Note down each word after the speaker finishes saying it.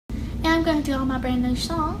And I'm going to do all my brand new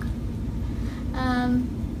song. And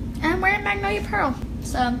I'm wearing Magnolia Pearl.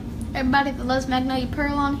 So everybody that loves Magnolia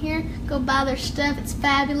Pearl on here, go buy their stuff. It's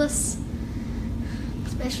fabulous.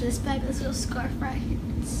 Especially this fabulous little scarf right here.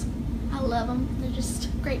 I love them. They're just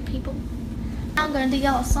great people. I'm going to do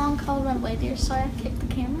y'all a song called Runaway Dear. Sorry, I kicked the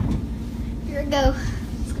camera. Here we go.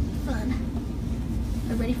 It's going to be fun.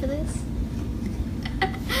 Are you ready for this?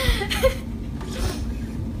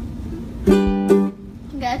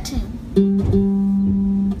 I got a tune.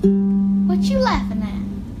 What you laughing at?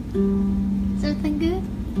 Is everything good?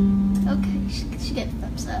 Okay, she gave a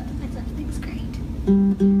thumbs up. Makes everything's great.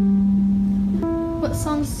 What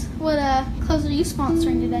clothes are you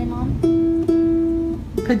sponsoring today, Mom?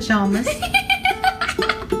 Pajamas.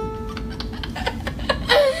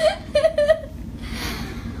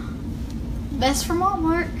 Best from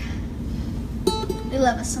Walmart. We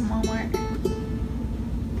love us some Walmart.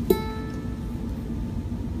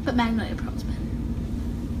 But Magnolia Pearl's better.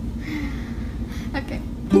 Okay.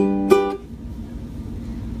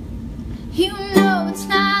 You know it's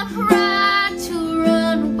not right to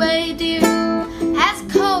run away, dear. As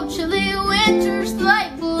cold chilly winters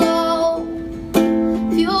like blow.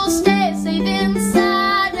 If you'll stay safe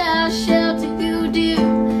inside, I'll shelter you, dear.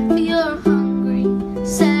 If you're hungry,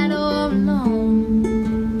 sad or alone.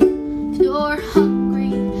 If you're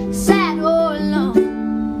hungry, sad or alone.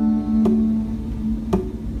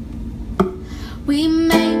 We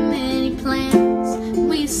made many plans,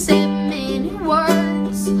 we said many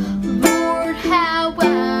words. Lord, how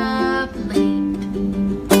I believed.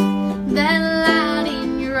 That light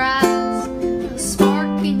in your eyes, the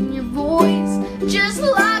spark in your voice, just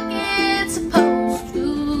like it's supposed to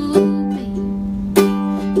be.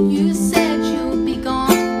 You said you'd be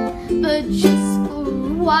gone, but just for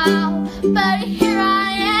a while. But here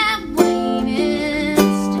I am waiting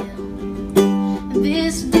still.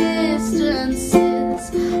 This distance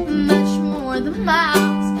is much more than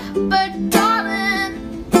miles. But darling,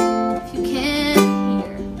 if you can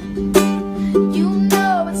hear, you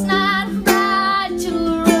know it's not right to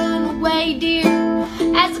run away, dear.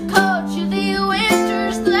 As the cold chilly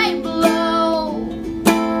winters they blow,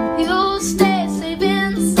 you'll stay safe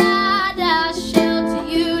inside. I'll shelter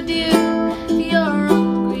you, dear. If you're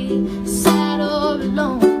hungry, sad or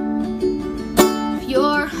alone. If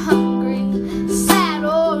you're hungry, sad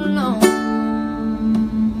or alone.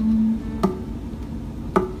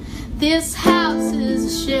 This house is a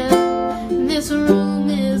shell, this room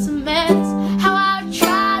is a mess. How I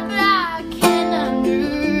tried, but I can't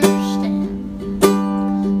understand.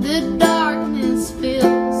 The darkness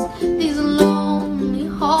fills these lonely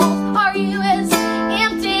halls. Are you as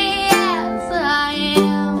empty as I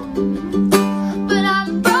am? But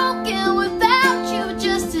I'm broken without you,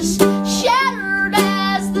 just as shattered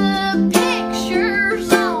as the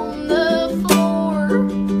pictures on the floor.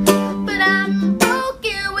 But I'm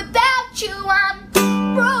broken without you, I'm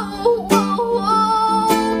broken.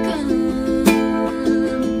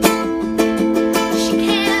 She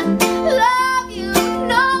can't love you,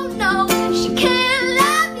 no, no. She can't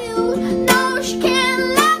love you, no. She can't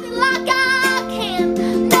love you like I can.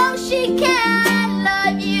 No, she can't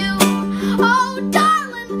love you. Oh,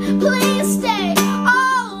 darling, please stay.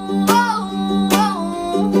 Oh, oh,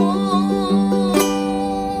 oh, oh.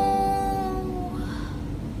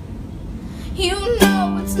 You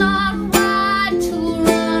know it's not right to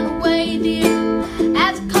run away, dear.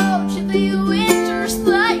 As cold chilly winters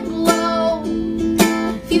they blow.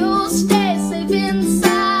 If you'll stay safe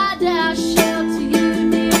inside, I'll shelter you,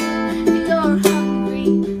 dear. If you're hungry,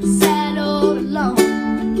 sad or alone.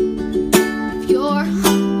 If you're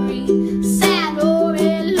hungry, sad or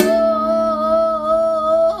alone.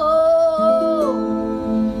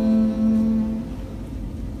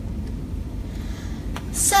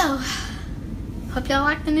 So, hope y'all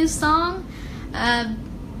like the new song.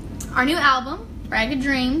 Our new album, Ragged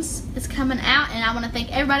Dreams, is coming out, and I want to thank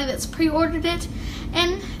everybody that's pre-ordered it.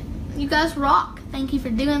 And you guys rock. Thank you for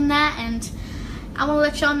doing that. And I want to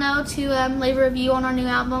let y'all know to leave a review on our new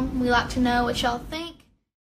album. We like to know what y'all think.